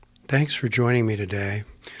Thanks for joining me today.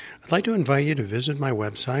 I'd like to invite you to visit my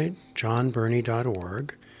website,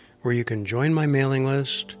 johnburney.org, where you can join my mailing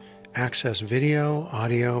list, access video,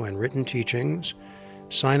 audio, and written teachings,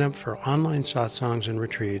 sign up for online satsangs and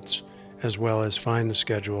retreats, as well as find the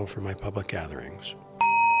schedule for my public gatherings.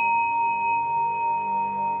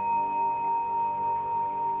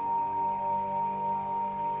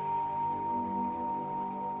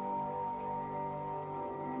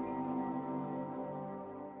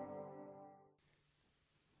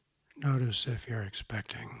 Notice if you're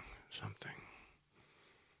expecting something.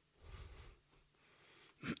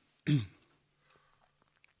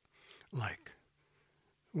 Like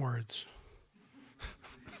words.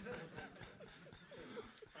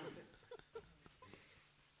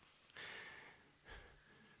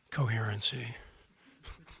 Coherency.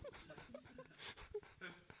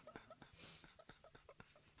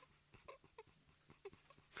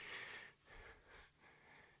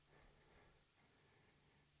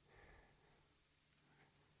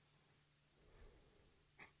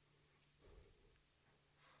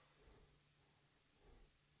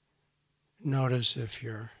 Notice if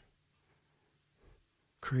you're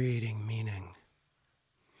creating meaning.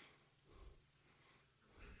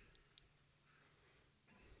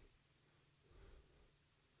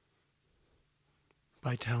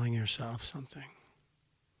 By telling yourself something.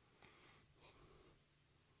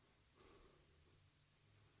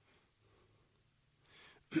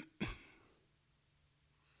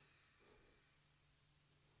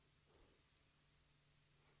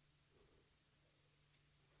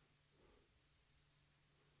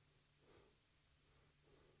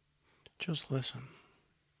 Just listen.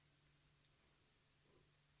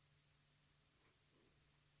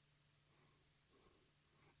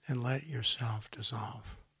 And let yourself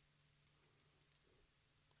dissolve.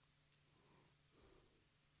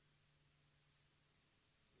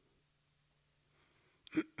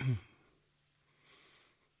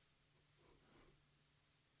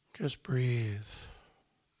 Just breathe.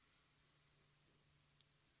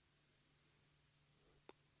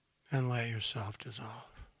 And let yourself dissolve.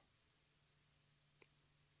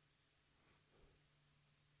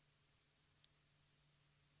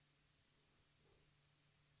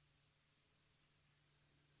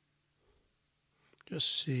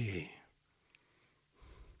 Just see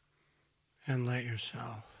and let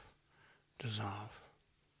yourself dissolve.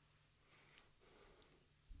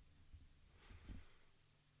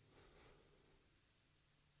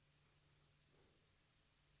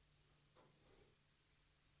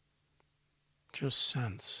 Just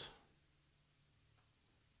sense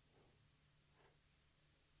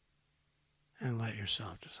and let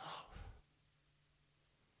yourself dissolve.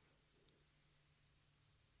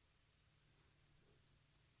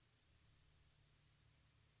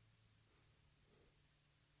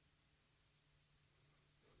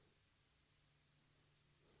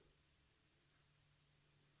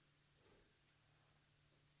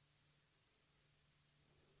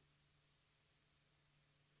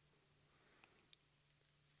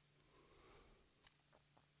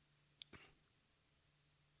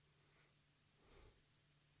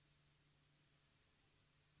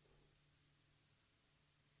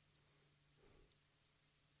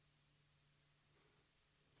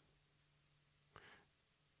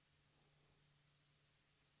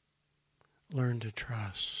 Learn to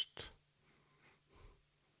trust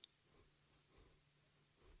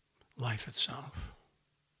life itself.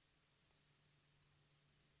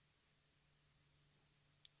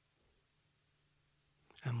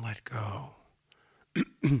 And let go.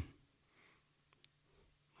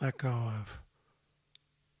 Let go of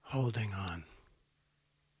holding on.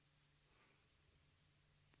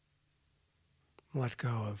 Let go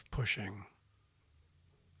of pushing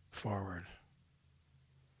forward.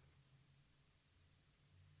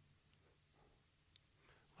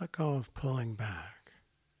 Let go of pulling back.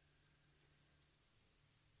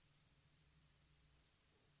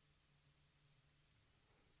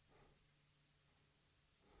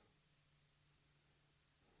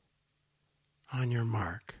 On your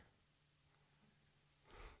mark.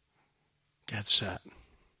 Get set.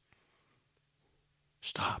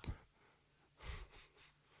 Stop.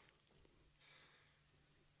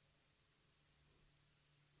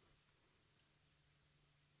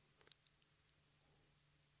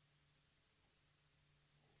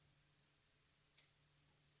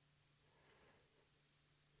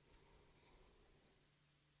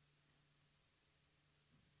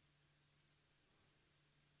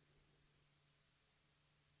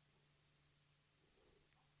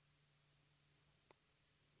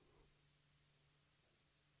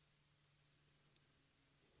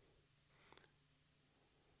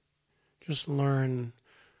 Just learn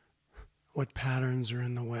what patterns are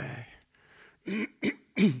in the way.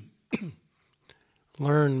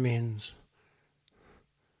 Learn means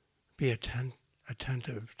be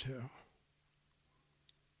attentive to.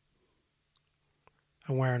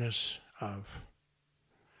 Awareness of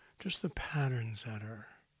just the patterns that are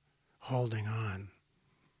holding on,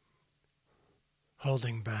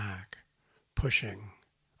 holding back, pushing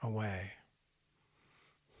away.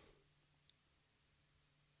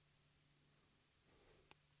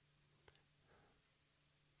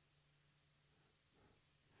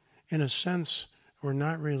 In a sense, we're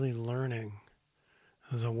not really learning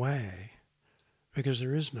the way because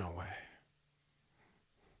there is no way.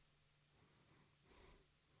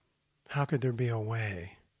 How could there be a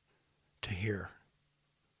way to hear?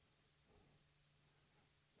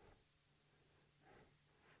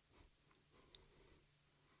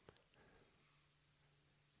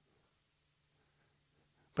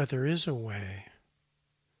 But there is a way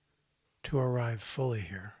to arrive fully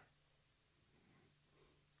here.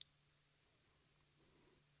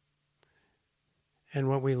 And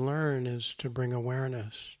what we learn is to bring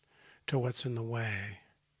awareness to what's in the way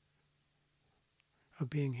of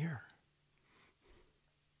being here.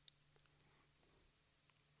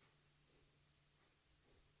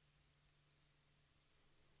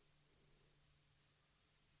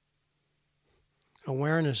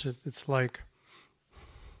 Awareness, it's like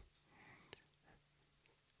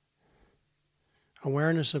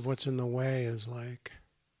awareness of what's in the way is like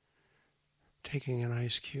taking an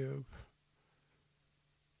ice cube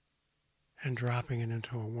and dropping it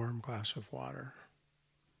into a warm glass of water.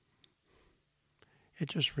 It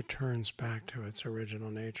just returns back to its original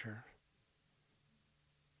nature.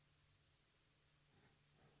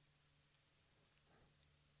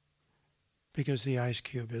 Because the ice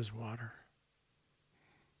cube is water.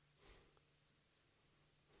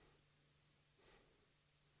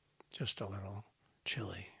 Just a little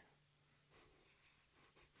chilly.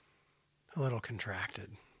 A little contracted.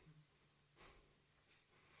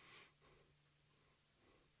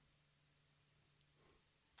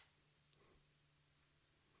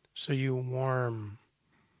 So you warm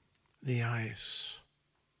the ice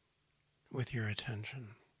with your attention.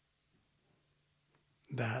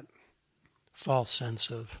 That false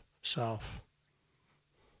sense of self,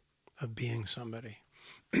 of being somebody.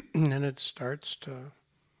 And it starts to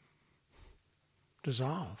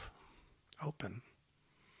dissolve, open.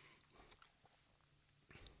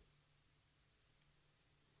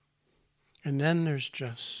 And then there's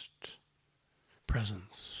just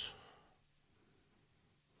presence.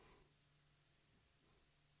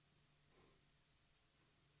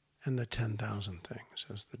 And the 10,000 things,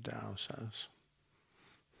 as the Tao says.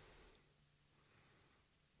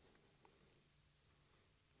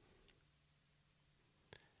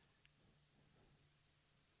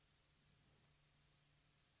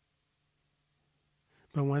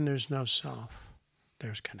 But when there's no self,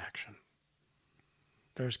 there's connection.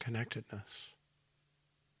 There's connectedness.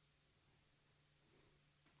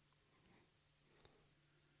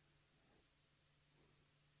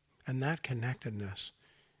 And that connectedness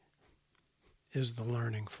is the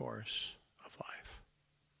learning force of life.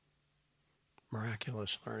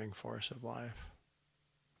 Miraculous learning force of life.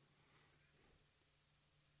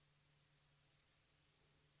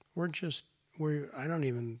 I don't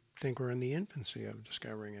even think we're in the infancy of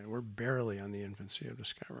discovering it. We're barely on the infancy of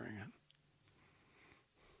discovering it.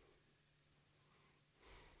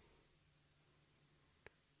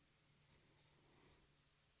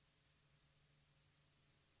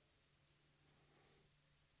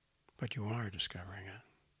 But you are discovering it.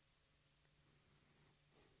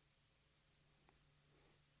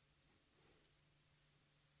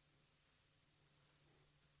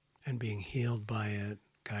 And being healed by it,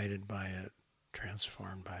 guided by it,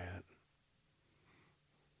 transformed by it.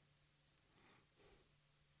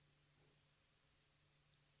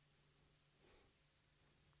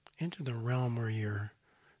 Into the realm where you're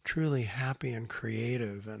truly happy and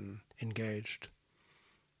creative and engaged.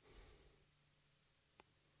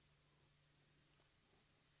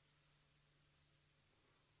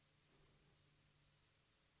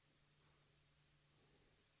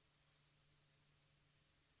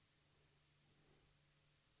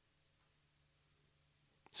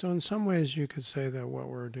 So in some ways you could say that what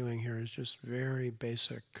we're doing here is just very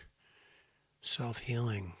basic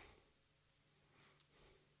self-healing.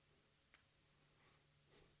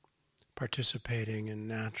 Participating in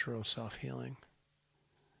natural self-healing.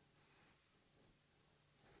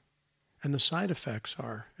 And the side effects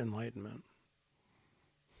are enlightenment.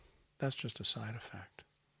 That's just a side effect.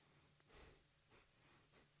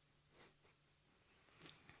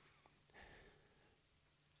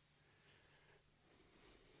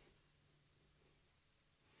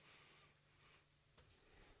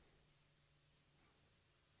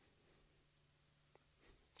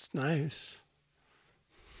 It's nice,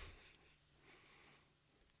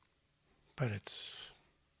 but it's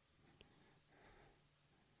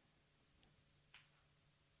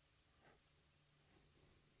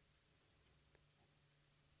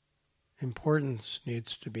importance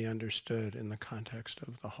needs to be understood in the context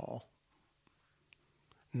of the whole,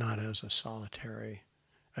 not as a solitary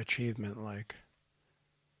achievement like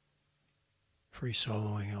free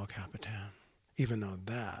soloing El Capitan, even though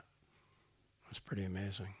that was pretty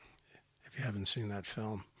amazing. If you haven't seen that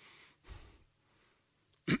film,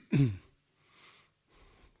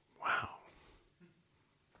 wow.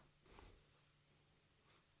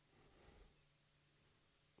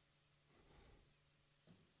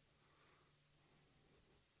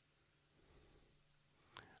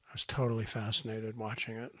 I was totally fascinated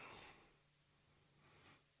watching it.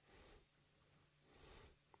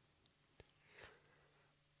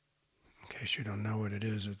 In case you don't know what it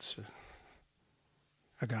is, it's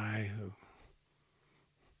a guy who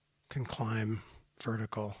can climb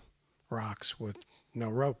vertical rocks with no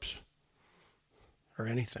ropes or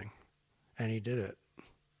anything. And he did it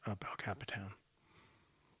up El Capitan.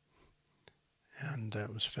 And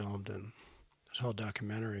it was filmed in this whole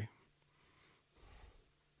documentary.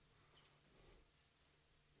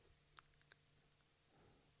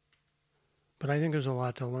 But I think there's a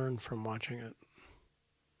lot to learn from watching it.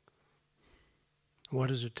 What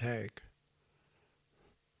does it take?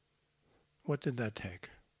 What did that take?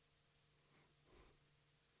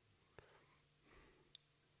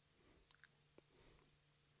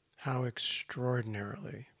 How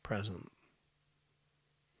extraordinarily present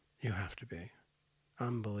you have to be.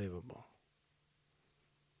 Unbelievable.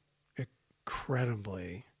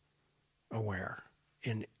 Incredibly aware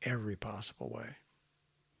in every possible way.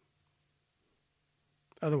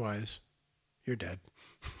 Otherwise, you're dead.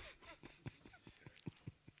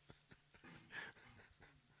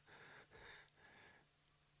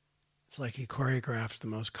 It's like he choreographed the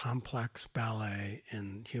most complex ballet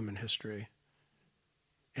in human history.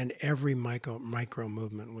 And every micro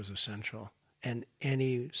movement was essential. And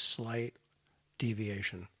any slight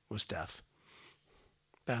deviation was death.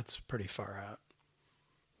 That's pretty far out.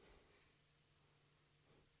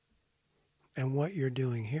 And what you're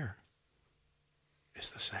doing here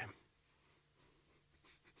is the same.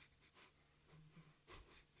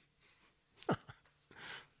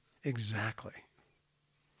 Exactly.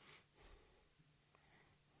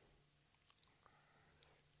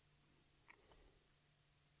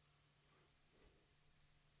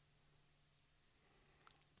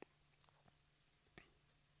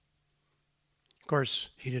 Of course,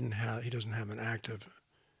 he doesn't have an active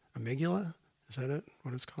amygdala. Is that it?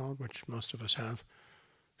 What it's called? Which most of us have.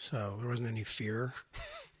 So there wasn't any fear.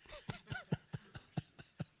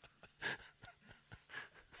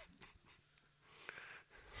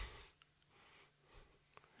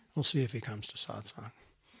 We'll see if he comes to satsang.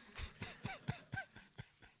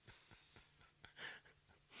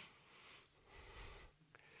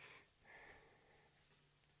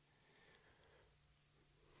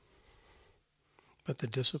 But the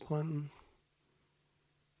discipline,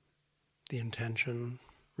 the intention,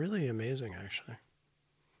 really amazing actually.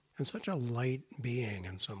 And such a light being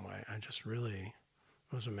in some way. I just really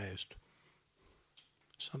was amazed.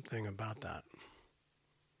 Something about that.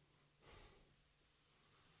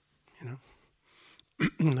 You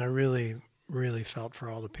know? I really, really felt for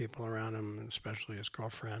all the people around him, especially his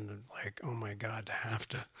girlfriend, and like, oh my God, to have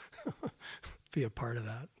to be a part of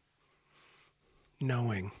that.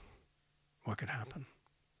 Knowing what could happen.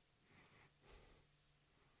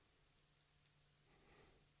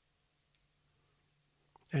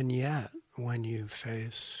 And yet, when you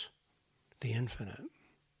face the infinite,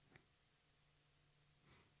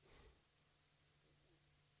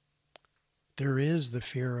 there is the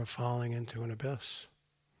fear of falling into an abyss.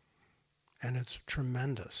 And it's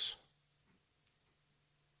tremendous.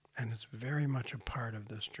 And it's very much a part of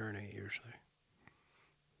this journey, usually.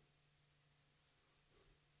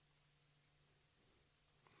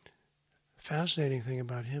 Fascinating thing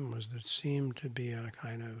about him was that it seemed to be a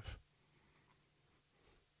kind of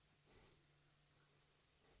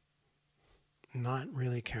not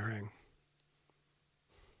really caring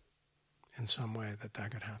in some way that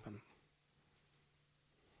could happen.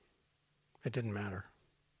 It didn't matter.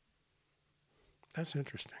 That's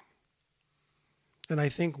interesting. And I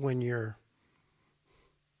think when you're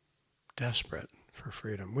desperate for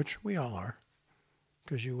freedom, which we all are,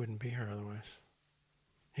 because you wouldn't be here otherwise,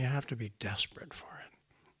 you have to be desperate for it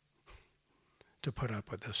to put up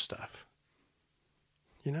with this stuff.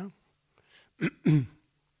 You know?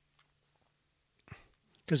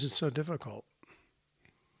 Because it's so difficult.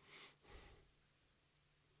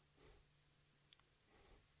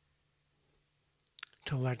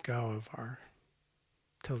 to let go of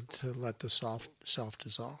to let the self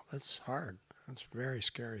dissolve. That's hard. That's very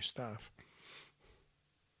scary stuff.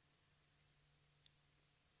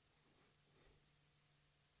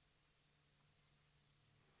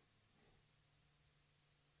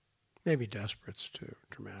 Maybe desperate's too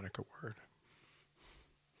dramatic a word.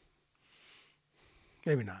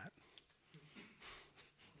 Maybe not.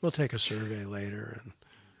 We'll take a survey later and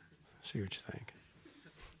see what you think.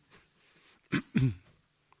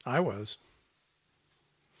 I was.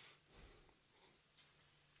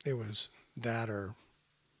 It was that, or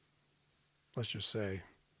let's just say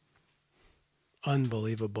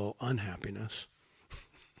unbelievable unhappiness.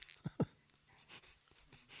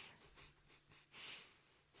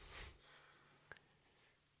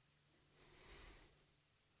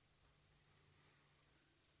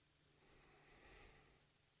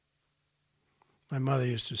 My mother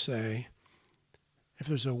used to say, if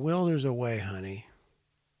there's a will, there's a way, honey.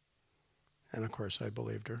 And of course I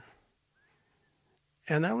believed her.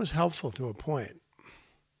 And that was helpful to a point.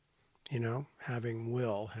 You know, having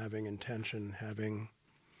will, having intention, having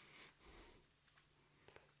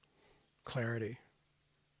clarity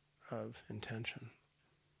of intention.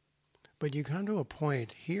 But you come to a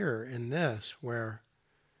point here in this where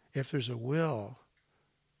if there's a will,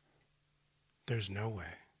 there's no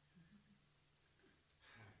way.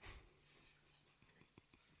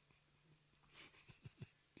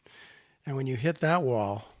 And when you hit that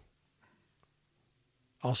wall,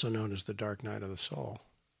 also known as the dark night of the soul,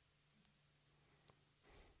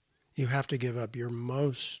 you have to give up your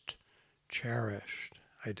most cherished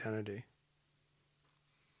identity.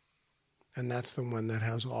 And that's the one that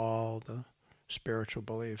has all the spiritual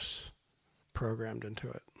beliefs programmed into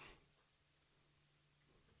it.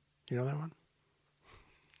 You know that one?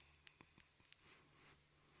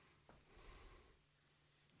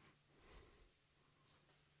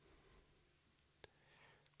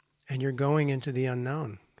 And you're going into the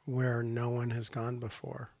unknown where no one has gone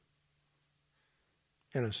before,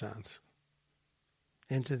 in a sense,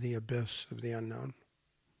 into the abyss of the unknown.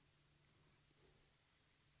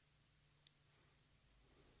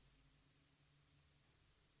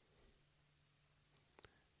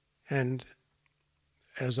 And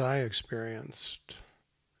as I experienced,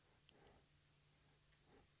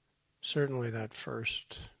 certainly that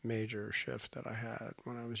first major shift that I had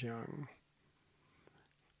when I was young,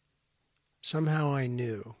 somehow I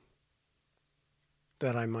knew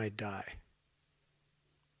that I might die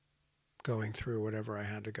going through whatever I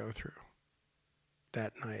had to go through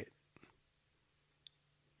that night.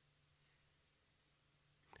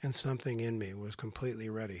 And something in me was completely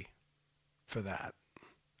ready for that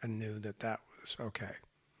and knew that that was okay.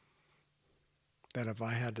 That if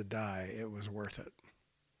I had to die, it was worth it.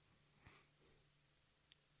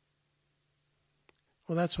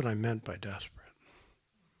 Well, that's what I meant by desperate.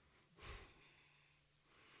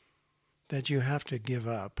 That you have to give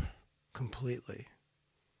up completely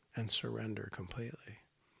and surrender completely.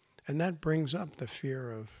 And that brings up the fear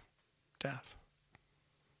of death.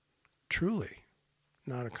 Truly,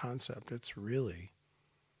 not a concept. It's really,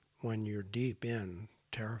 when you're deep in,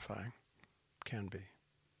 terrifying. Can be.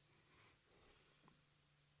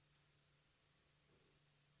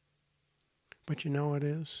 But you know what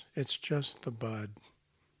it is? It's just the bud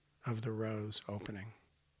of the rose opening,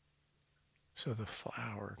 so the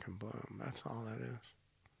flower can bloom. That's all that is.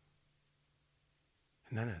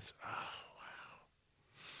 And then it's, oh,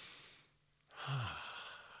 wow.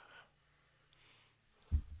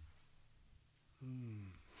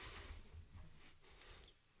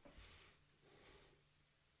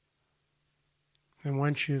 And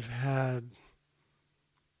once you've had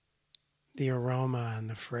the aroma and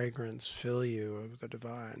the fragrance fill you of the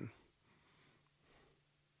divine,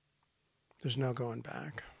 there's no going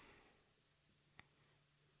back.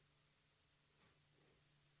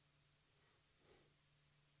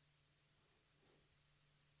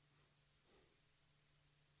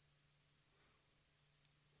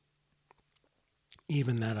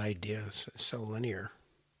 Even that idea is so linear.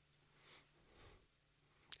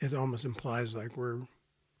 It almost implies like we're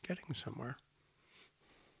getting somewhere.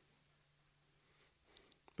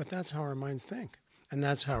 But that's how our minds think. And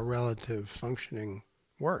that's how relative functioning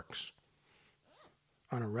works.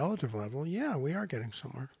 On a relative level, yeah, we are getting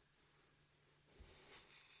somewhere.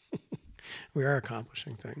 We are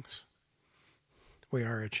accomplishing things. We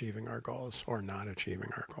are achieving our goals, or not achieving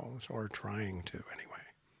our goals, or trying to anyway,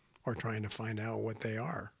 or trying to find out what they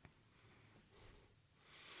are.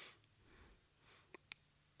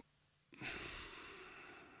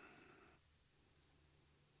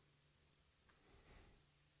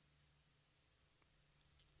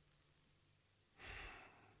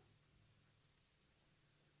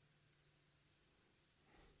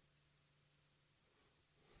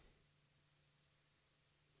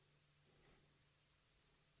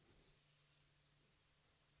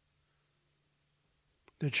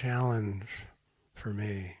 The challenge for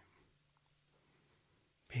me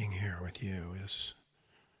being here with you is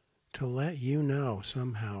to let you know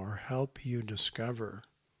somehow, or help you discover,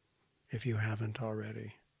 if you haven't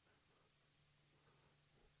already,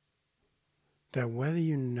 that whether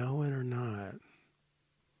you know it or not,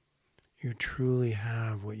 you truly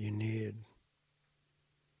have what you need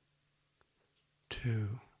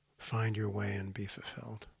to find your way and be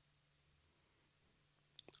fulfilled.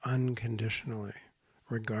 Unconditionally,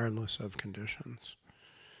 regardless of conditions.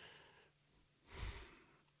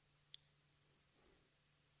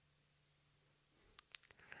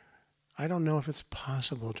 I don't know if it's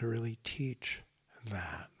possible to really teach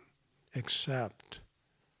that, except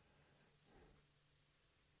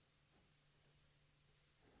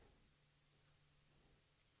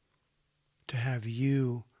to have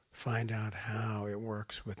you find out how it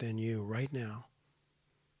works within you right now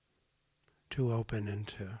to open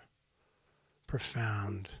into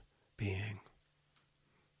profound being.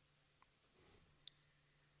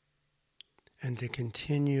 And to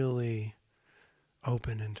continually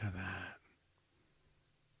open into that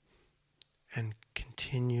and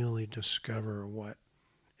continually discover what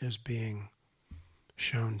is being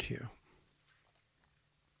shown to you.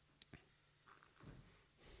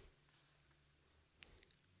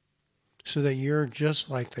 So that you're just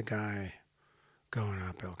like the guy going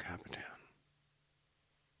up El Capitan.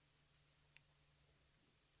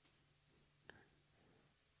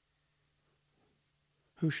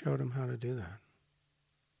 Who showed him how to do that?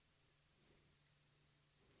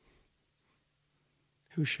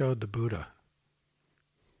 Who showed the Buddha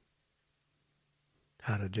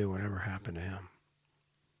how to do whatever happened to him?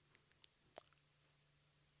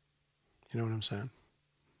 You know what I'm saying?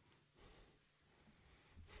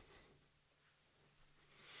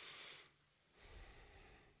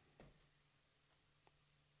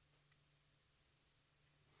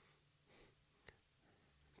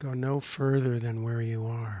 Go no further than where you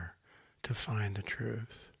are to find the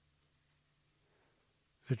truth.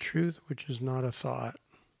 The truth which is not a thought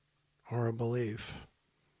or a belief,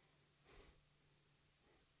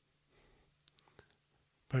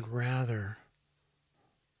 but rather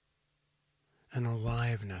an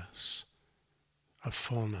aliveness, a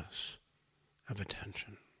fullness of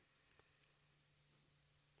attention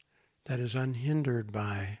that is unhindered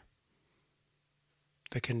by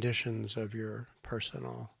the conditions of your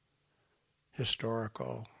personal,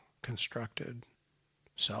 historical, constructed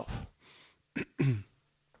self. And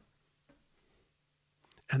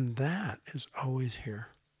that is always here.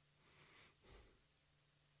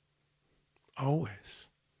 Always.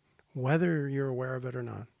 Whether you're aware of it or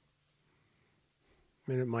not.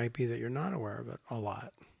 I mean, it might be that you're not aware of it a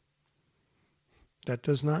lot. That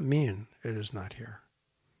does not mean it is not here.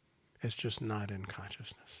 It's just not in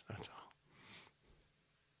consciousness, that's all.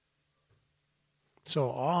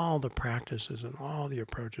 So all the practices and all the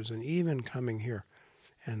approaches, and even coming here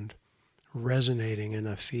and resonating in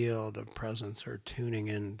a field of presence or tuning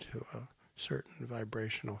into a certain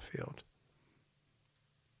vibrational field,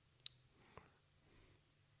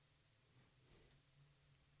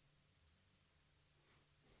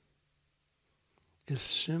 is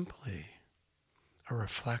simply a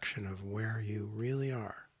reflection of where you really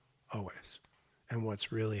are, always, and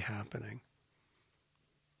what's really happening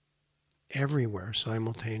everywhere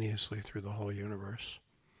simultaneously through the whole universe.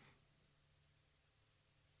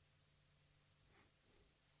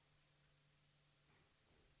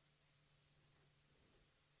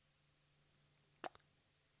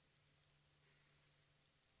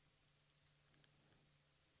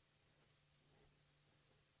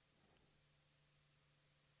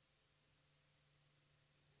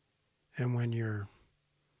 And when you're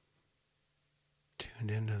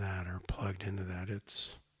tuned into that or plugged into that,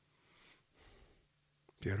 it's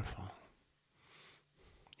beautiful.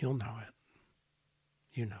 You'll know it.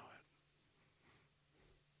 You know it.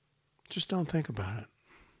 Just don't think about it.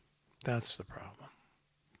 That's the problem.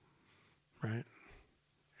 Right?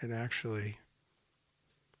 It actually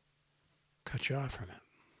cuts you off from it.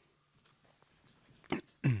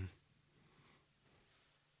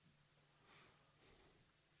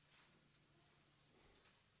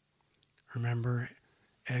 Remember,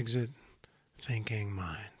 exit thinking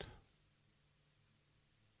mind.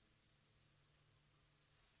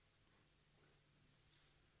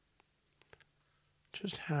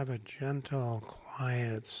 Just have a gentle,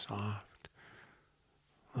 quiet, soft,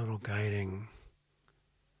 little guiding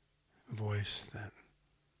voice that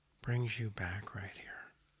brings you back right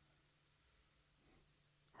here,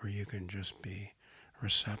 where you can just be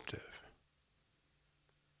receptive,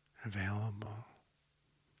 available,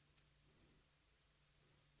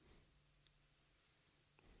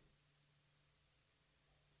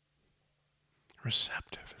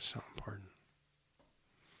 Receptive is so important.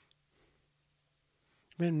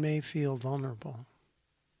 It may feel vulnerable,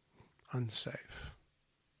 unsafe.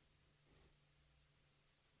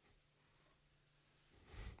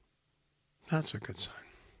 That's a good sign.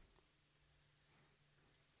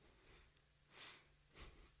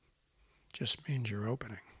 Just means you're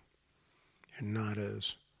opening. You're not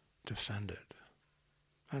as defended.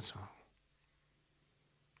 That's all.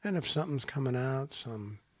 And if something's coming out,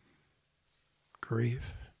 some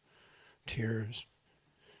grief, tears,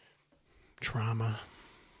 trauma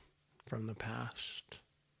from the past,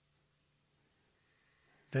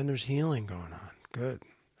 then there's healing going on. Good.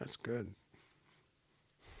 That's good.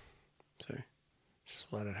 See? Just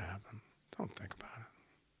let it happen. Don't think about it.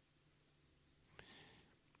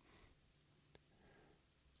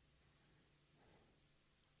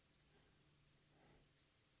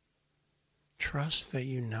 Trust that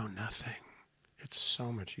you know nothing. It's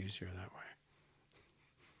so much easier that way.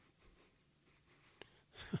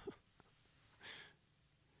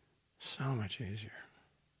 So much easier.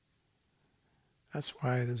 That's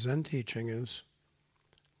why the Zen teaching is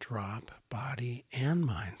drop body and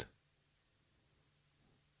mind.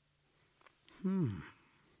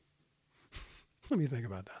 Let me think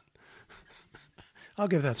about that. I'll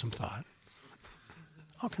give that some thought.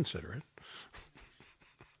 I'll consider it.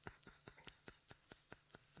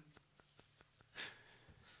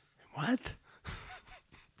 What?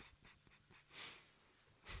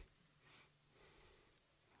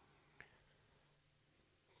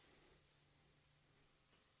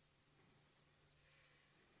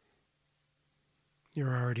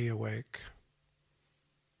 You're already awake.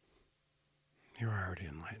 You're already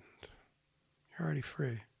enlightened. You're already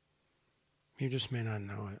free. You just may not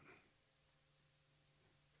know it.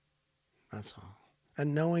 That's all.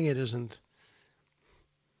 And knowing it isn't,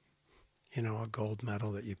 a gold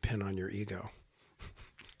medal that you pin on your ego.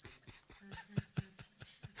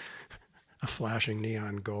 A flashing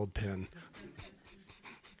neon gold pin.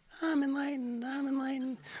 I'm enlightened. I'm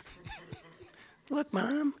enlightened. Look,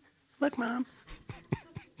 Mom. Look, Mom.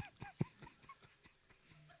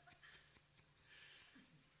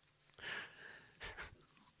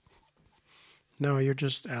 No, you're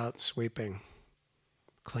just out sweeping,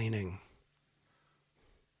 cleaning,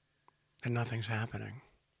 and nothing's happening.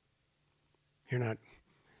 You're not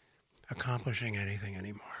accomplishing anything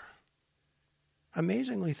anymore.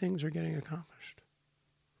 Amazingly, things are getting accomplished.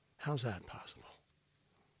 How's that possible?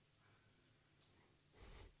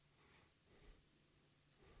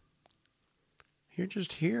 You're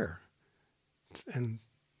just here, and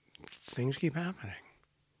things keep happening.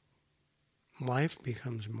 Life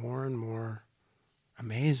becomes more and more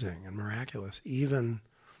amazing and miraculous, even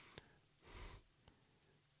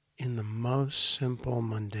in the most simple,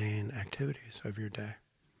 mundane activities of your day.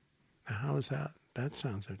 Now, how is that? That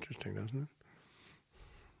sounds interesting, doesn't it?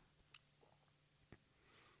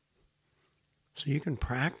 So you can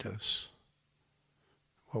practice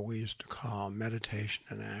what we used to call meditation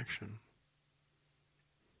in action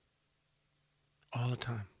all the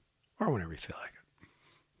time, or whenever you feel like it.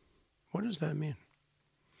 What does that mean?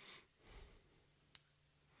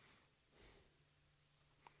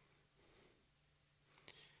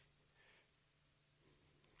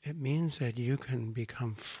 It means that you can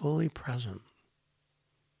become fully present.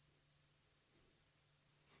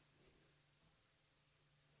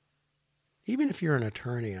 Even if you're an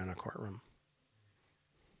attorney in a courtroom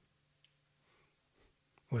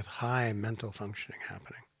with high mental functioning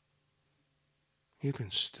happening, you can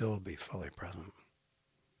still be fully present.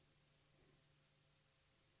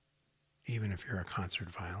 Even if you're a concert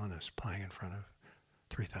violinist playing in front of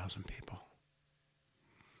 3,000 people.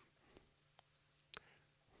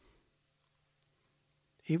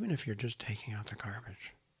 Even if you're just taking out the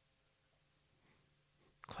garbage,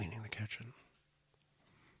 cleaning the kitchen.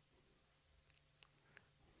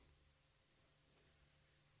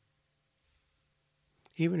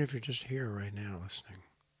 Even if you're just here right now listening,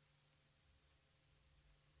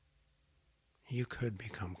 you could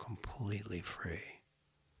become completely free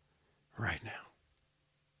right now.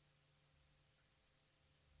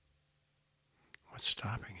 What's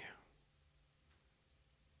stopping you?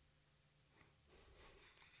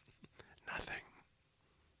 Nothing.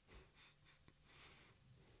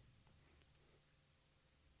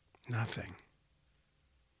 Nothing.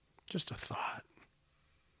 Just a thought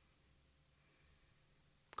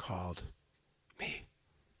called me.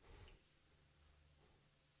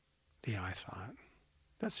 The I thought.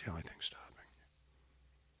 That's the only thing stopping you.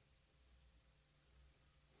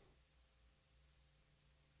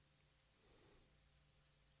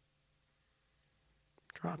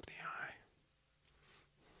 Drop the I.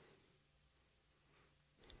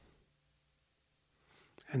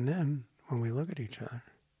 And then when we look at each other,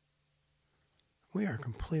 we are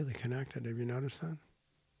completely connected. Have you noticed that?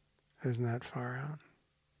 Isn't that far out?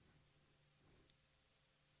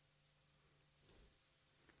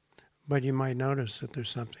 But you might notice that there's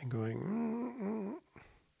something going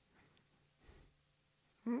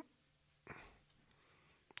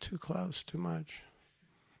too close, too much.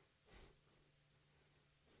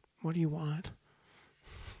 What do you want?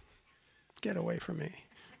 Get away from me.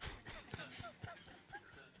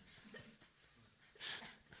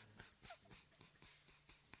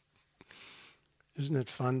 Isn't it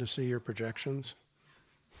fun to see your projections?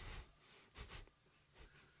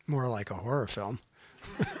 More like a horror film.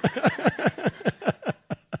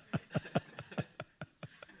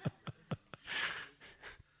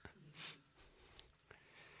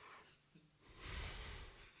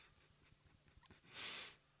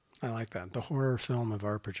 I like that. The horror film of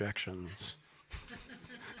our projections.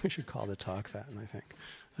 We should call the talk that, I think.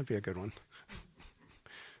 That'd be a good one.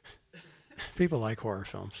 People like horror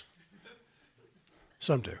films.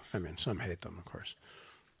 Some do. I mean, some hate them, of course.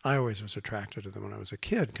 I always was attracted to them when I was a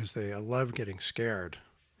kid because I loved getting scared.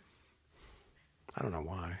 I don't know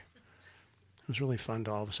why. It was really fun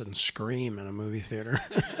to all of a sudden scream in a movie theater.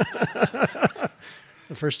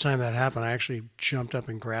 The first time that happened, I actually jumped up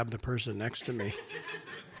and grabbed the person next to me.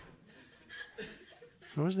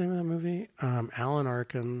 What was the name of that movie? Alan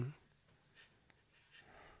Arkin.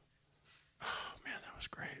 Oh, man, that was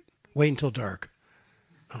great. Wait Until Dark.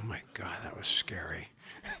 Oh, my God, that was scary.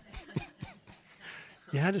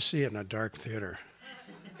 You had to see it in a dark theater.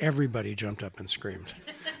 Everybody jumped up and screamed.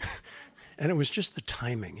 And it was just the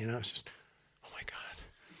timing, you know. It's just, oh, my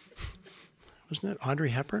God. Wasn't it Audrey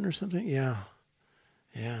Hepburn or something? Yeah.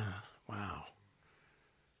 Yeah. Wow.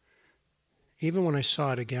 Even when I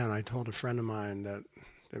saw it again, I told a friend of mine that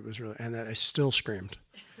it was really, and that I still screamed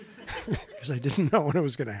because I didn't know when it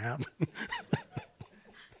was going to happen.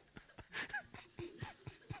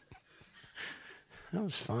 That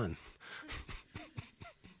was fun.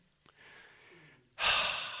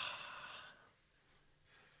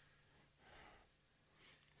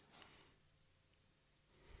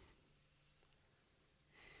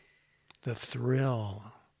 The thrill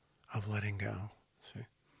of letting go. See?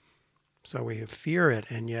 So we fear it,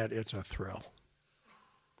 and yet it's a thrill.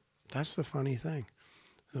 That's the funny thing.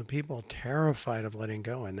 The people terrified of letting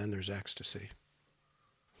go, and then there's ecstasy.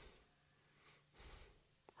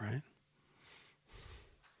 Right?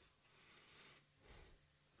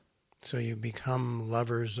 So you become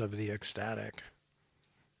lovers of the ecstatic,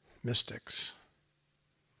 mystics.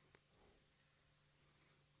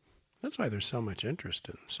 That's why there's so much interest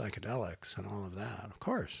in psychedelics and all of that, of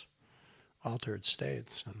course. Altered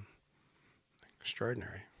states and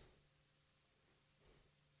extraordinary.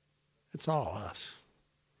 It's all us.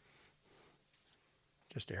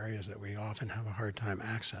 Just areas that we often have a hard time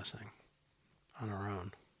accessing on our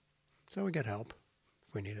own. So we get help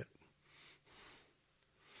if we need it.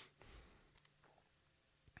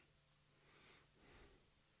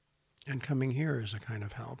 And coming here is a kind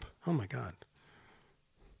of help. Oh my God.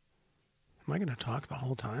 Am I going to talk the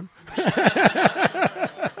whole time?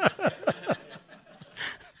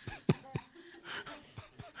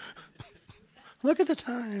 Look at the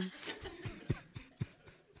time.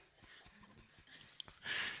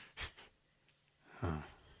 Huh.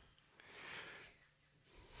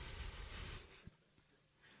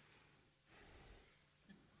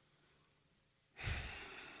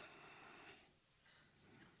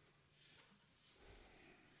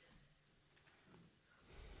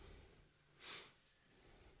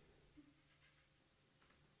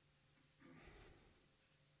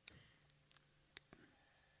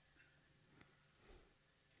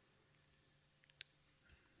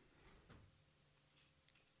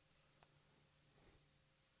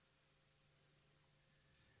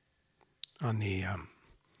 On the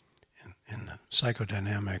in the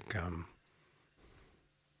psychodynamic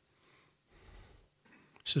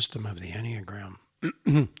system of the Enneagram,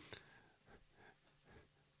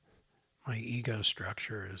 my ego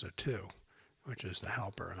structure is a 2, which is the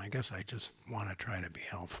helper, and I guess I just want to try to be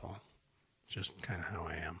helpful. It's just kind of how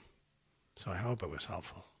I am. So I hope it was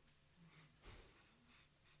helpful.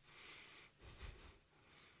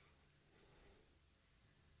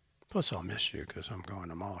 Plus, I'll miss you because I'm going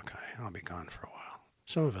to Molokai. I'll be gone for a while.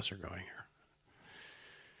 Some of us are going here.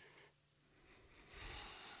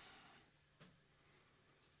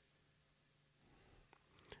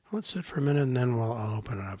 Let's sit for a minute, and then I'll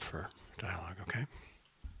open it up for dialogue, okay?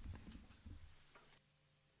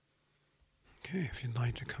 Okay, if you'd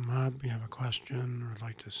like to come up, you have a question, or would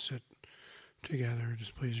like to sit together,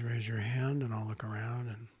 just please raise your hand, and I'll look around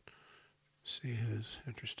and See who's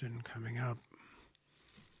interested in coming up.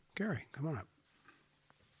 Gary, come on up.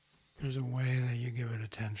 There's a way that you give it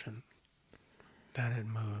attention, that it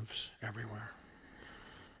moves everywhere,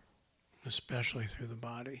 especially through the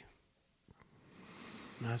body.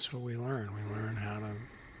 And that's what we learn. We learn how to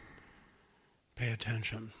pay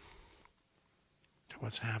attention to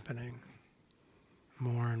what's happening,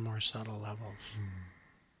 more and more subtle levels.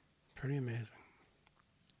 Pretty amazing.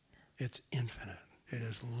 It's infinite. It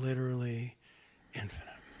is literally infinite.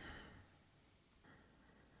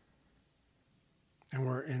 And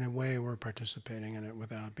in a way, we're participating in it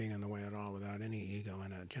without being in the way at all, without any ego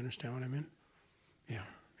in it. Do you understand what I mean? Yeah,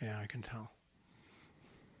 I can tell.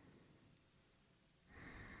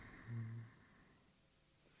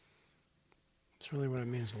 It's really what it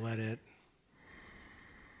means, let it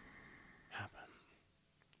happen.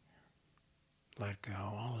 Let go,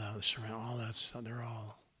 all that, surround, all that stuff, they're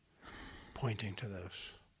all pointing to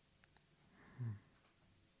this.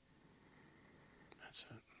 That's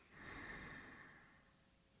it.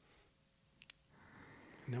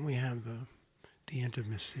 And then we have the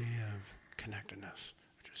intimacy of connectedness,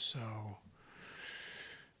 which is so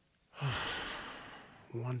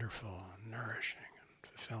wonderful and nourishing and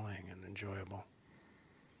fulfilling and enjoyable.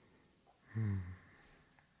 You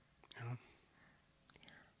know?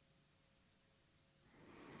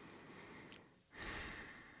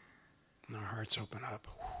 And our hearts open up.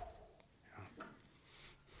 You know?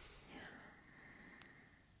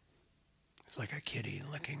 It's like a kitty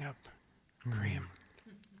licking up cream.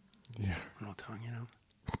 Yeah. Little tongue, you know?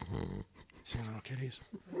 See little kitties?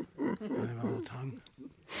 They have a little tongue.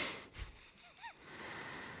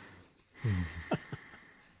 Good.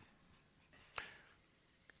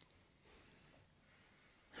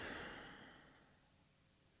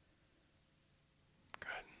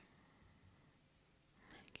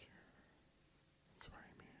 Thank you. That's why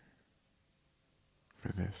I'm here.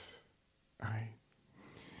 For this, I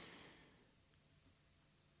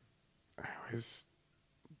was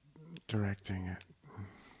directing it.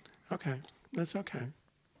 Okay, that's okay.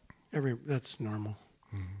 That's normal.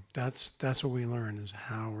 That's what we learn, is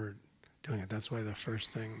how we're doing it. That's why the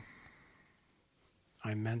first thing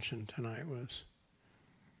I mentioned tonight was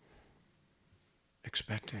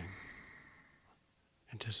expecting,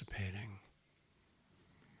 anticipating,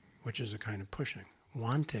 which is a kind of pushing.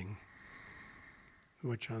 Wanting,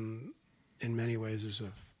 which in many ways is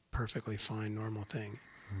a perfectly fine, normal thing,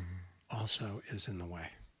 also is in the way.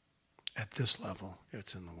 At this level,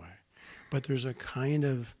 it's in the way. But there's a kind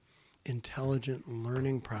of intelligent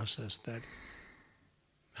learning process that,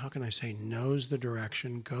 how can I say, knows the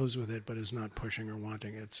direction, goes with it, but is not pushing or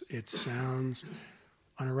wanting. It sounds,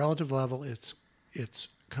 on a relative level, it's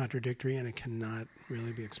contradictory, and it cannot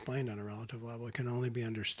really be explained on a relative level. It can only be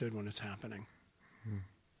understood when it's happening.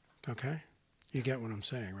 Okay? You get what I'm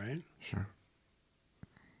saying, right? Sure.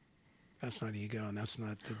 That's not ego, and that's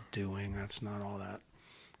not the doing, that's not all that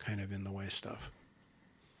kind of in the way stuff.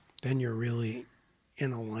 Then you're really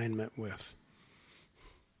in alignment with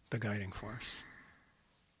the guiding force.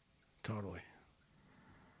 Totally.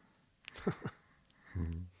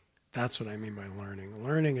 That's what I mean by learning.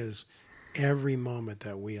 Learning is every moment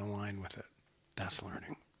that we align with it. That's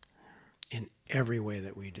learning. In every way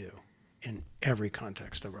that we do. In every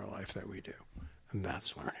context of our life that we do. And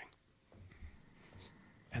that's learning.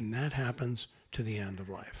 And that happens to the end of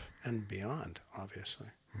life and beyond, obviously.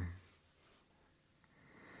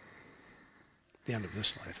 The end of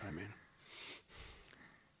this life, I mean.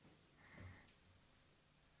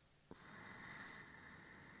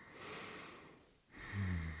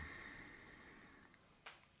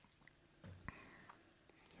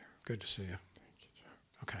 Good to see you. Thank you, Joe.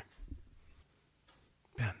 Okay.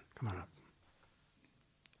 Ben, come on up.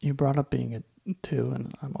 You brought up being a 2,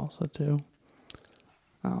 and I'm also 2.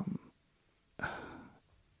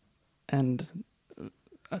 And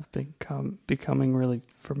I've becoming really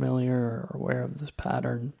familiar or aware of this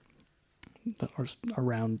pattern, or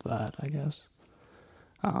around that, I guess.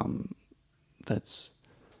 That's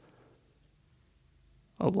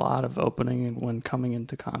a lot of opening when coming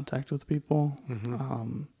into contact with people.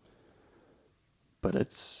 But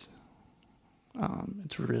it's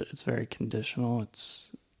very conditional. It's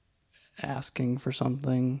asking for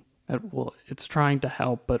something. It's trying to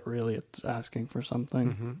help, but really it's asking for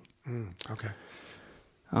something. Okay.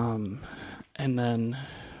 And then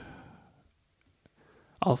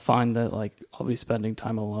I'll find that, like, I'll be spending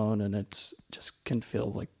time alone, and it's just can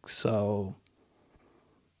feel like so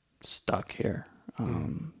stuck here.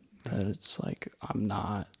 That it's like I'm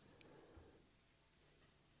not.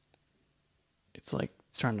 It's like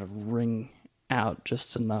it's trying to wring out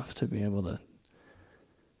just enough to be able to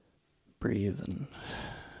breathe and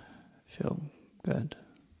feel good.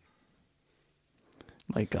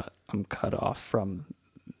 Like I'm cut off from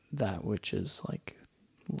that which is like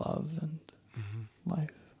love and life.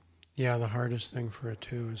 Yeah, the hardest thing for it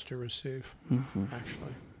too is to receive,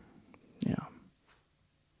 actually. Yeah.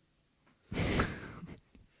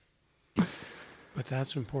 But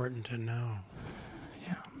that's important to know.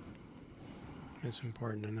 Yeah. It's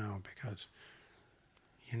important to know because,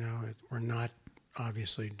 we're not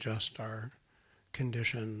obviously just our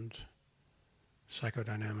conditioned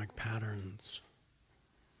psychodynamic patterns.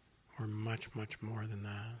 We're much, much more than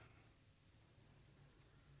that.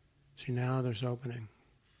 See, now there's opening.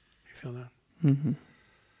 You feel that? Mm-hmm.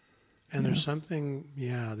 And there's something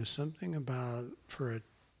about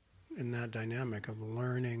in that dynamic of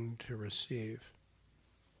learning to receive.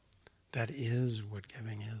 That is what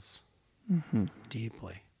giving is,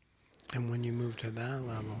 deeply. And when you move to that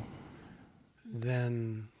level,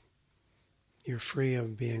 then you're free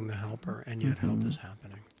of being the helper, and yet help is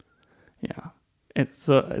happening. Yeah. It's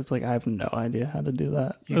like I have no idea how to do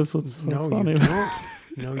that. That's what's so funny. You don't.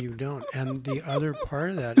 No, you don't. And the other part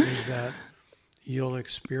of that is that you'll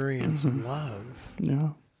experience love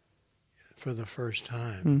for the first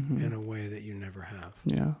time in a way that you never have.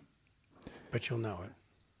 Yeah. But you'll know it.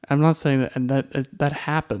 I'm not saying that, and that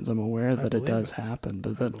happens. I'm aware that it does it. happen,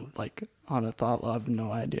 but then, like, on a thought level, I have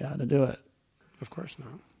no idea how to do it. Of course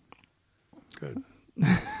not. Good.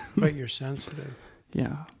 But you're sensitive.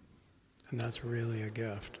 Yeah. And that's really a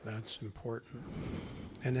gift. That's important.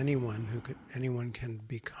 And anyone can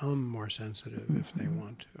become more sensitive if they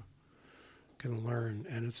want to. Can learn,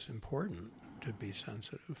 and it's important to be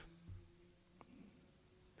sensitive.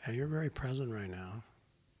 And you're very present right now.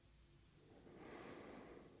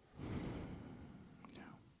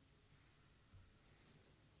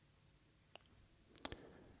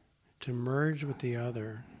 To merge with the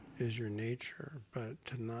other is your nature, but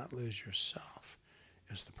to not lose yourself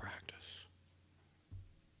is the practice.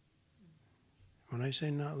 When I say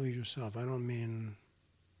not lose yourself, I don't mean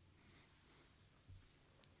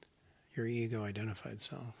your ego-identified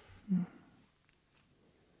self.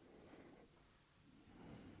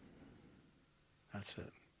 That's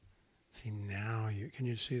it. See, now can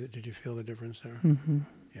you see that? Did you feel the difference there?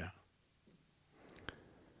 Yeah.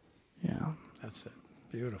 Yeah. That's it.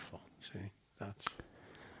 Beautiful. See, that's...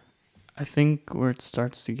 I think where it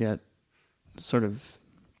starts to get sort of,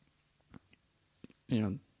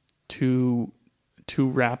 too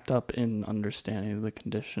wrapped up in understanding the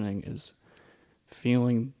conditioning is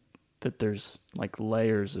feeling that there's like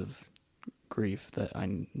layers of grief that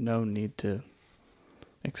I know need to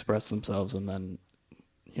express themselves, and then,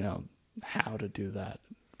 how to do that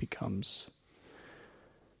becomes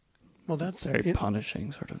that's very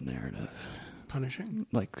punishing sort of narrative. Punishing?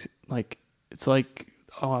 Like it's like,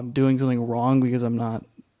 oh, I'm doing something wrong because I'm not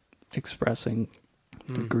expressing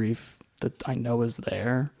the grief that I know is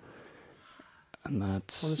there. And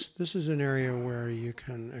that's... Well, this is an area where you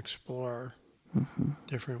can explore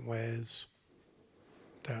different ways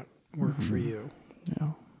that work for you.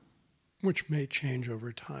 Yeah. Which may change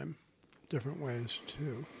over time. Different ways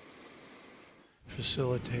to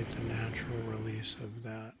facilitate the natural release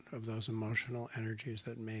of those emotional energies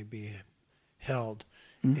that may be held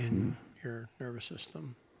in your nervous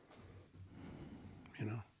system.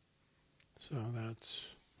 So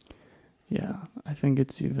that's... Yeah, I think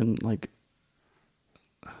it's even like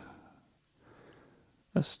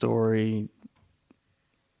a story.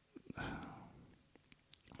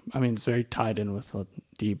 I mean, it's very tied in with a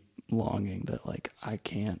deep longing that, like, I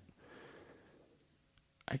can't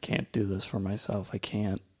do this for myself. I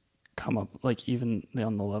can't come up, like, even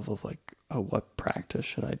on the level of like, oh, what practice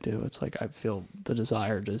should I do? It's like I feel the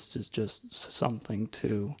desire just is just something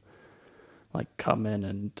to like come in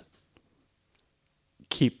and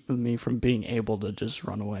keep me from being able to just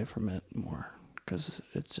run away from it more, because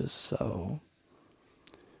it's just so...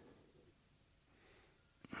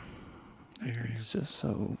 I hear you. It's just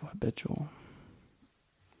so habitual.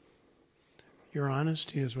 Your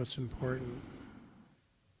honesty is what's important.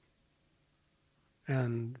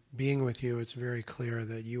 And being with you, it's very clear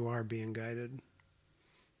that you are being guided.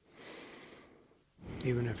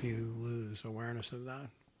 Even if you lose awareness of that.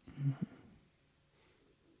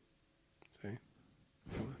 See?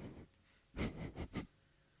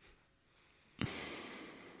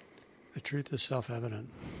 The truth is self-evident.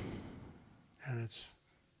 And it's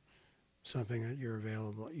something that you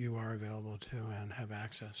are available to and have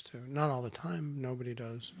access to. Not all the time. Nobody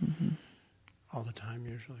does all the time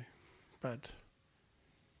usually. But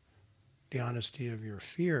the honesty of your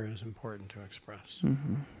fear is important to express.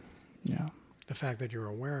 Yeah. The fact that you're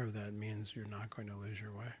aware of that means you're not going to lose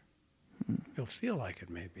your way. You'll feel like it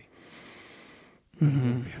maybe. But, it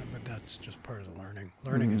won't be, but that's just part of the learning.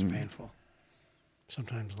 Learning is painful.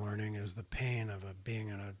 Sometimes learning is the pain of being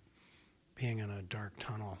in a dark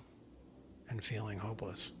tunnel and feeling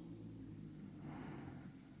hopeless.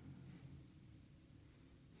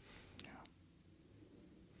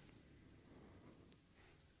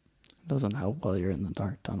 It doesn't help while you're in the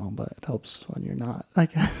dark tunnel, but it helps when you're not, I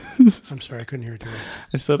guess. I'm sorry, I couldn't hear it too well.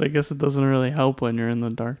 I said, I guess it doesn't really help when you're in the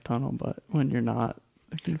dark tunnel, but when you're not,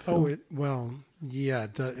 it can feel... It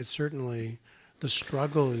certainly, the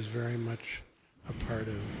struggle is very much a part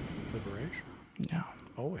of liberation. Yeah.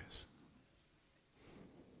 Always.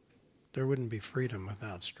 There wouldn't be freedom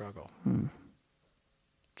without struggle.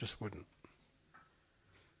 Just wouldn't.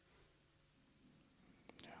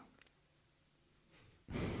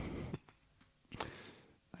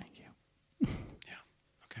 Thank you. Yeah.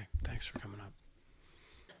 Okay. Thanks for coming up.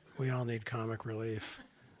 We all need comic relief.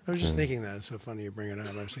 I was just thinking that. It's so funny you bring it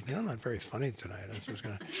up. I was thinking, I'm not very funny tonight. I was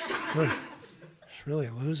going to... It's really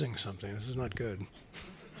losing something. This is not good.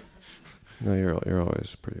 No, you're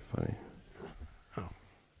always pretty funny. Oh.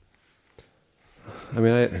 I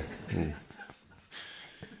mean, I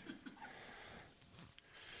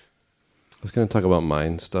was going to talk about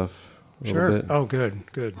mind stuff a little bit. Oh,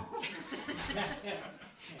 good.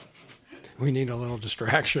 We need a little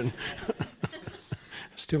distraction.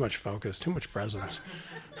 It's too much focus, too much presence.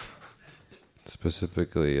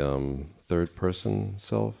 Specifically, third person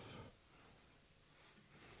self.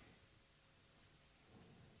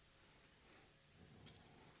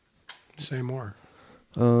 Say more.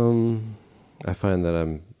 I find that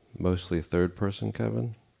I'm mostly third person,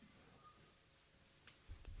 Kevin.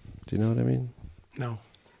 Do you know what I mean? No.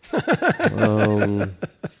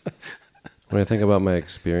 When I think about my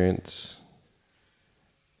experience,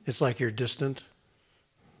 It's like you're distant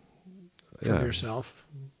from yeah. yourself.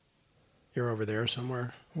 You're over there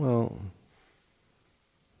somewhere. Well,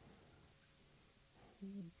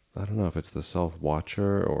 I don't know if it's the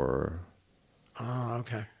self-watcher or... Oh,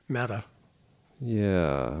 okay. Meta.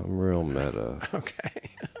 Yeah, I'm real meta. Okay.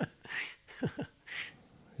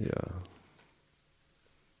 Yeah.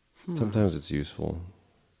 Sometimes it's useful.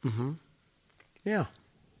 Mm-hmm. Yeah.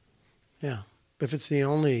 Yeah. If it's the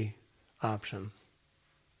only option.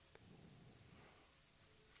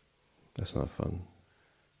 That's not fun.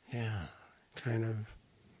 Yeah. Kind of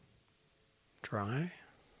dry.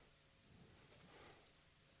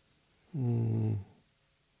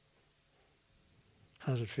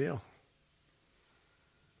 How's it feel?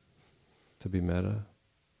 To be meta.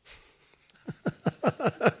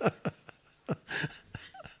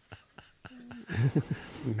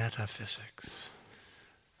 Metaphysics.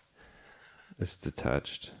 It's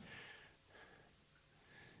detached.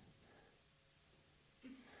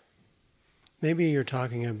 Maybe you're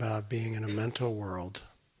talking about being in a mental world,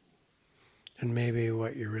 and maybe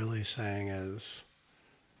what you're really saying is,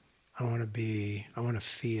 I want to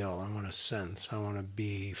feel, I want to sense, I want to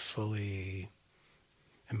be fully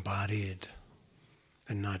embodied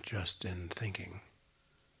and not just in thinking.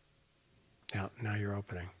 Now you're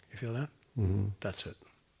opening. You feel that? Mm-hmm. That's it.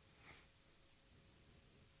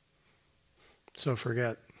 So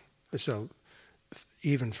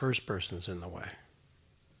even first person's in the way.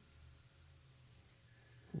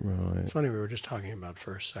 Right. It's funny, we were just talking about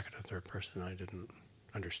first, second, and third person. I didn't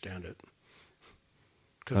understand it.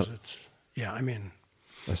 Because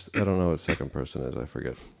I don't know what second person is. I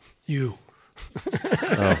forget. you.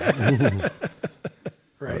 Oh.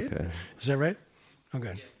 Right? Okay. Is that right? Oh,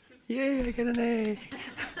 good. Yay, I get an A.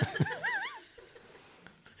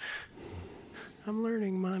 I'm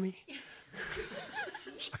learning, Mommy.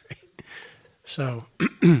 Sorry. So,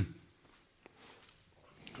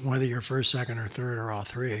 whether you're first, second, or third, or all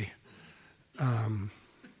three, come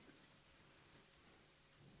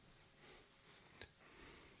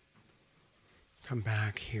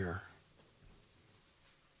back here.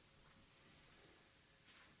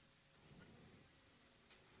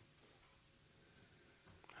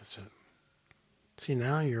 That's it. See,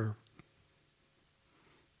 now you're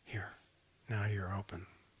here. Now you're open,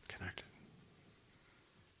 connected.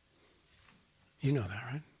 You know that,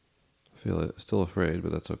 right? I feel it. Still afraid,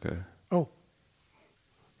 but that's okay. Oh.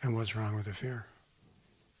 And what's wrong with the fear?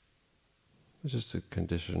 It's just a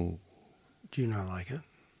condition. Do you not like it?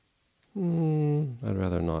 I'd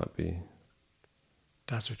rather not be.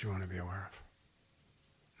 That's what you want to be aware of.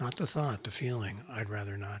 Not the thought, the feeling, I'd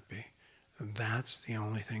rather not be. That's the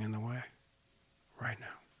only thing in the way right now.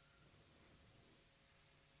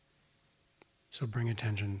 So bring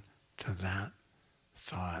attention to that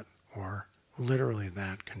thought, or literally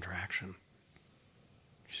that contraction.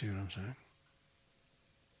 You see what I'm saying?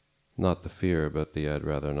 Not the fear, but the I'd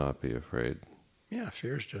rather not be afraid. Yeah,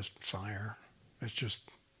 fear is just fire. It's just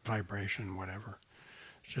vibration, whatever.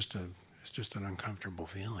 It's just an uncomfortable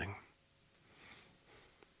feeling.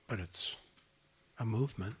 But it's a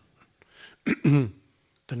movement.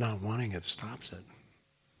 The not wanting it stops it.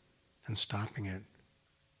 And stopping it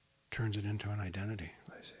turns it into an identity.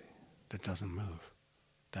 I see. That doesn't move.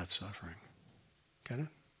 That's suffering. Get it?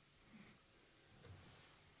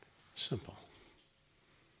 Simple.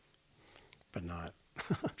 But not.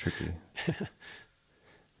 Tricky.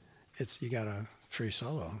 You got a free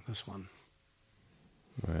solo, this one.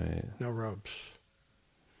 Right. No ropes.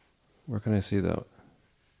 Where can I see that?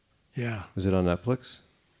 Yeah. Is it on Netflix?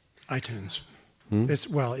 iTunes. Hmm? It's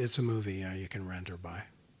a movie, yeah, you can rent or buy.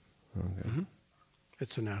 Okay. Mm-hmm.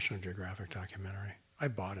 It's a National Geographic documentary. I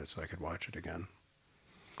bought it so I could watch it again.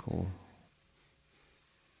 Cool.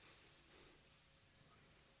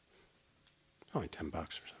 Only $10 or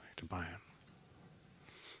something to buy it.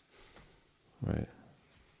 Right.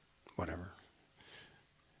 Whatever.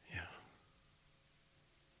 Yeah.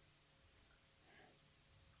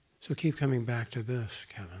 So keep coming back to this,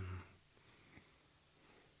 Kevin.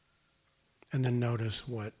 And then notice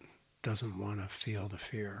what doesn't want to feel the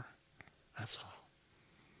fear. That's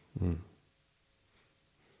all. Mm.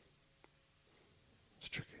 It's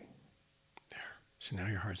tricky. There. So now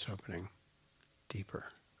your heart's opening deeper.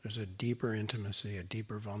 There's a deeper intimacy, a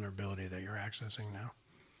deeper vulnerability that you're accessing now.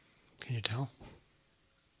 Can you tell?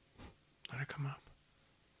 Let it come up.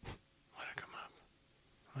 Let it come up.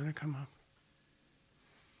 Let it come up.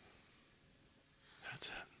 That's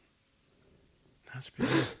it. That's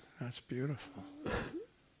beautiful. That's beautiful.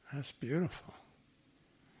 That's beautiful.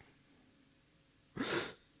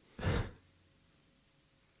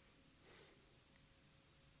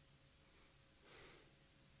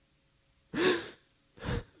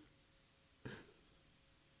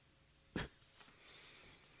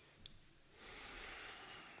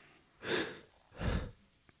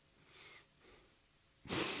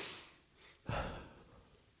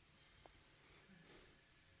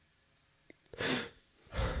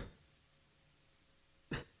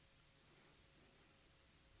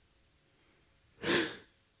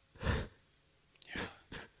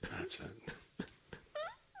 That's it.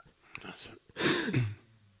 That's it.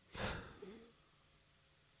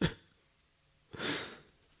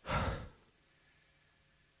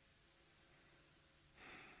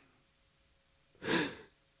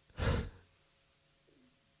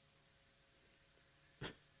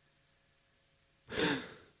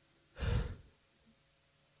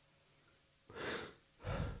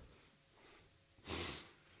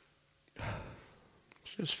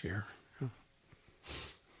 It's just fear. Yeah.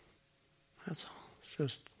 That's all.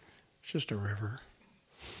 It's just a river.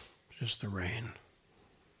 It's just the rain.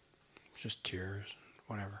 It's just tears,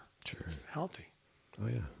 whatever. Sure. It's healthy. Oh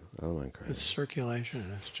yeah. I don't mind crying. It's circulation,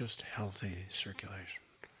 and it's just healthy circulation.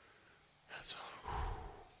 That's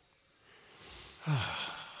all.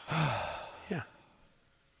 Yeah.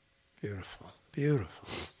 Beautiful. Beautiful.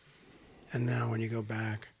 And now when you go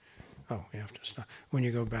back, you have to stop. When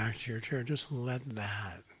you go back to your chair, just let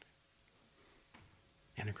that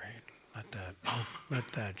integrate. Let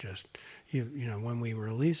that just, you know, when we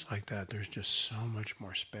release like that, there's just so much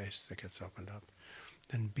more space that gets opened up.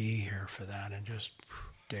 Then be here for that and just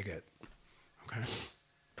dig it. Okay?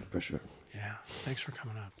 For sure. Yeah. Thanks for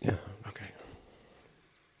coming up. Yeah. Okay.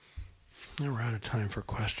 Now we're out of time for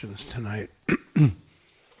questions tonight.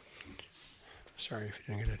 Sorry if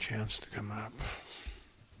you didn't get a chance to come up.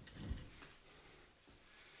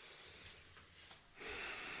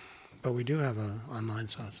 But we do have an online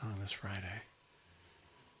satsang this Friday.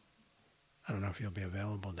 I don't know if you'll be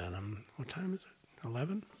available, Denham. What time is it?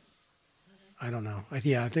 11? I don't know. I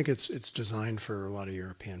think it's designed for a lot of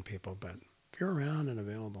European people, but if you're around and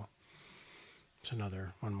available, it's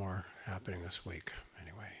one more happening this week,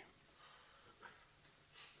 anyway.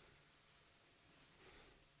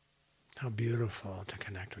 How beautiful to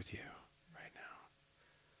connect with you right now.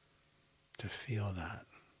 To feel that,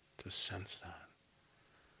 to sense that.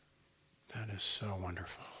 That is so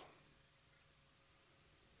wonderful.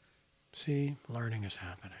 See, learning is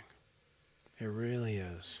happening. It really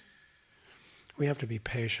is. We have to be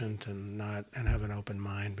patient and have an open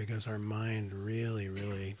mind, because our mind really,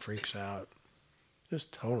 really freaks out.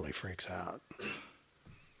 Just totally freaks out.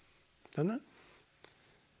 Doesn't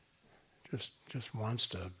it? Just wants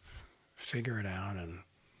to figure it out and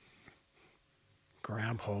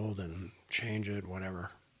grab hold and change it,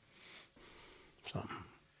 whatever. Something.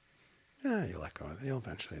 Yeah, you'll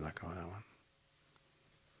eventually let go of that one.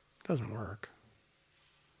 Doesn't work.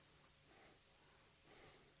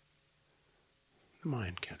 The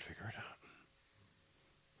mind can't figure it out.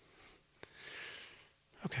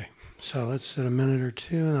 Okay, so let's sit a minute or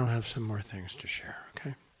two and I'll have some more things to share,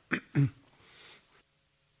 okay?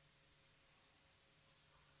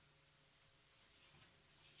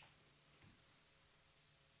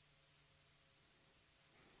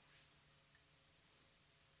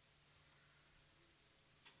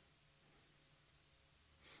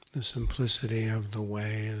 The simplicity of the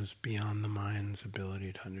way is beyond the mind's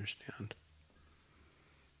ability to understand.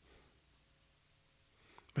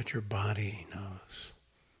 But your body knows,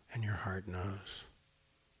 and your heart knows.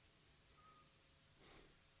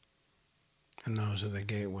 And those are the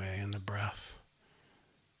gateway, and the breath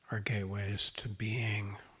are gateways to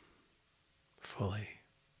being fully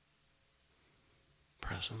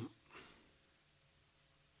present.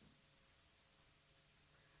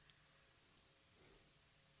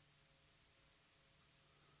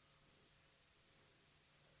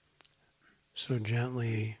 So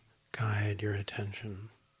gently guide your attention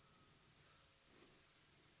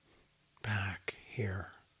back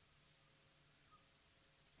here,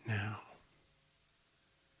 now.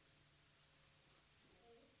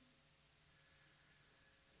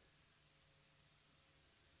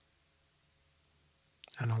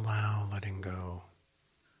 And allow letting go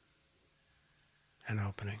and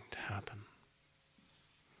opening to happen.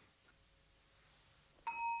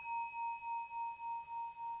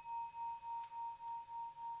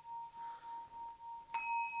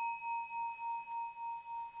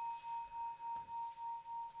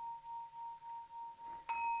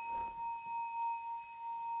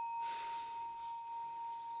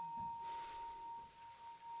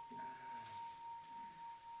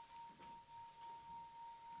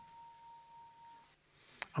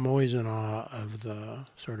 I'm always in awe of the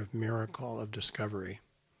sort of miracle of discovery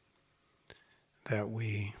that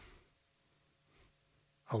we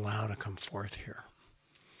allow to come forth here.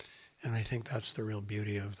 And I think that's the real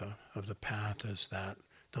beauty of the path, is that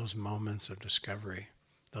those moments of discovery,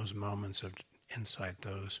 those moments of insight,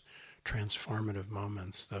 those transformative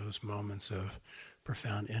moments, those moments of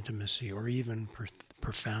profound intimacy, or even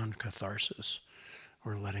profound catharsis,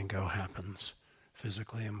 where letting go happens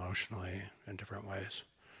physically, emotionally, in different ways.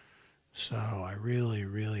 So I really,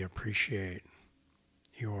 really appreciate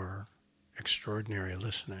your extraordinary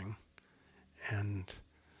listening and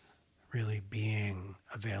really being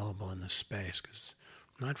available in this space, because it's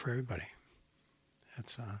not for everybody.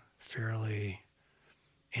 It's a fairly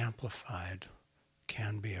amplified,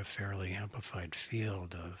 can be a fairly amplified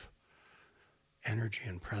field of energy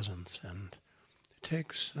and presence, and it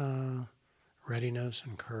takes readiness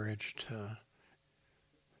and courage to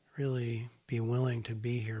really be willing to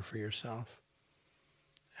be here for yourself.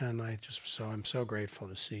 And I'm so grateful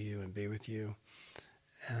to see you and be with you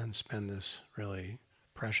and spend this really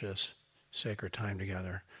precious, sacred time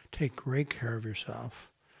together. Take great care of yourself.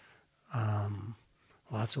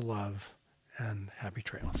 Lots of love and happy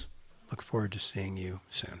trails. Look forward to seeing you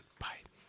soon. Bye.